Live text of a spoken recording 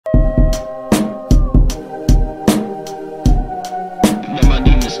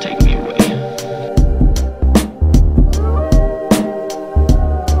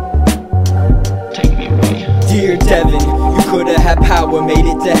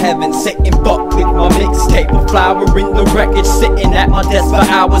heaven, sitting buck with my mixtape, a flower in the wreckage, sitting at my desk for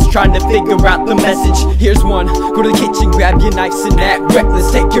hours trying to figure out the message. Here's one: go to the kitchen, grab your knives and act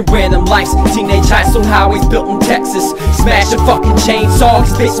reckless, take your random lives. Teenage heists on highways built in Texas, smash a fucking chainsaw,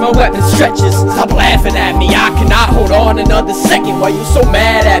 cause bitch my weapon stretches. Stop laughing at me, I cannot hold on another second. Why you so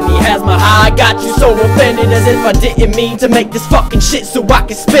mad at me? Has my high got you so offended? As if I didn't mean to make this fucking shit so I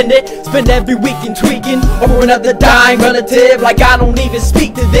can spend it. Spend every weekend tweaking over another dying relative, like I don't even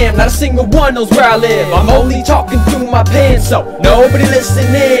speak to them. Not a single one knows where I live. I'm only talking through my pen, so nobody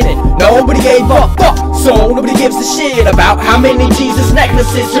listening and nobody gave a fuck. So nobody gives a shit about how many Jesus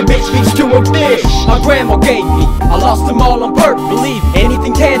necklaces your bitch speaks to a fish. My grandma gave me, I lost them all on purpose. Believe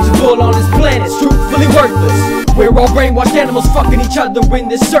anything tangible on this planet's truthfully worthless. We're all brainwashed animals fucking each other in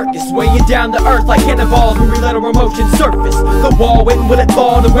this circus, weighing down the earth like cannonballs when we let our emotions surface. The wall, when will it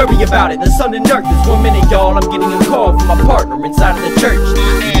fall? Don't worry about it, the sun and earth is 1 minute, y'all. I'm getting a call from my partner inside of the church.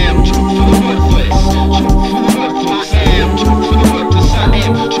 I am truthfully worthless. Truthfully worthless. I am truthfully worthless. I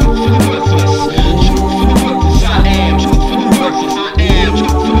am truthfully worthless. Truthfully worthless. I am truthfully worthless. I am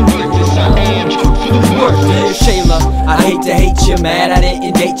truthfully worthless. I am truthfully worthless. Shayla, I hate to hate you, mad I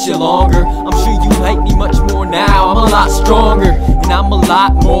didn't date you longer. I'm sure you hate me much more now, I'm a lot stronger. And I'm a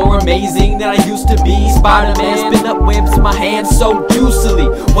lot more amazing than I used to be. Spider-Man, spin up webs in my hands so juicily.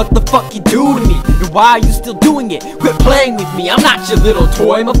 What the fuck you do to me? And why are you still doing it? Quit playing with me, I'm not your little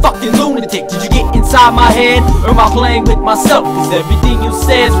toy, I'm a fucking lunatic. Did you get inside my head, or am I playing with myself? Cause everything you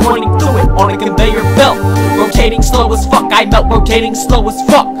say is running through it on a conveyor belt. Rotating slow as fuck, I melt rotating slow as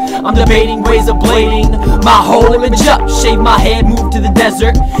fuck. I'm debating ways of blading my whole image up. Shave my head, move to the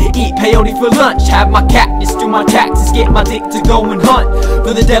desert, eat peyote for lunch, have my cactus, do my taxes, get my dick to go and hunt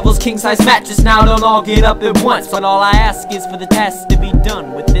for the devil's king-size mattress. Now don't all get up at once, but all I ask is for the task to be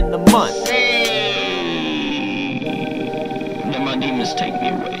done within the month. Now my demons take me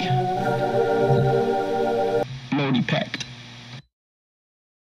away.